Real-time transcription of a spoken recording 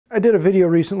I did a video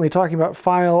recently talking about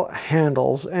file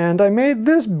handles, and I made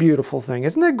this beautiful thing.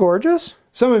 Isn't that gorgeous?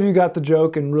 Some of you got the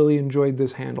joke and really enjoyed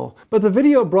this handle, but the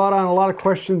video brought on a lot of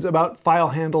questions about file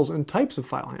handles and types of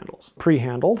file handles.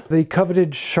 Pre-handled, the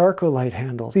coveted Charcolite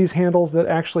handles. These handles that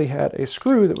actually had a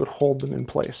screw that would hold them in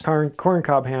place.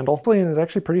 Corncob handle, and it's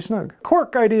actually pretty snug.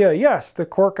 Cork idea, yes, the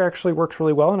cork actually works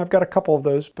really well, and I've got a couple of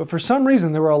those, but for some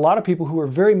reason there were a lot of people who were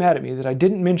very mad at me that I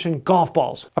didn't mention golf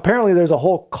balls. Apparently there's a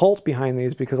whole cult behind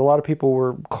these because a lot of people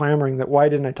were clamoring that why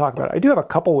didn't I talk about it. I do have a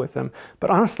couple with them, but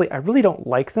honestly I really don't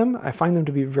like them. I find them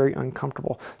to be very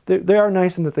uncomfortable. They are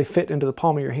nice in that they fit into the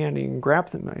palm of your hand and you can grab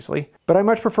them nicely, but I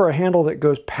much prefer a handle that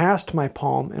goes past my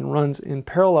palm and runs in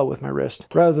parallel with my wrist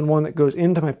rather than one that goes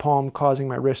into my palm causing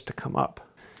my wrist to come up.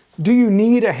 Do you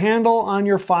need a handle on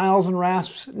your files and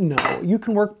rasps? No, you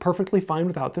can work perfectly fine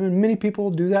without them, and many people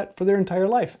do that for their entire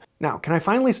life. Now, can I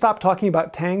finally stop talking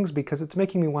about tangs because it's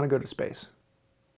making me want to go to space?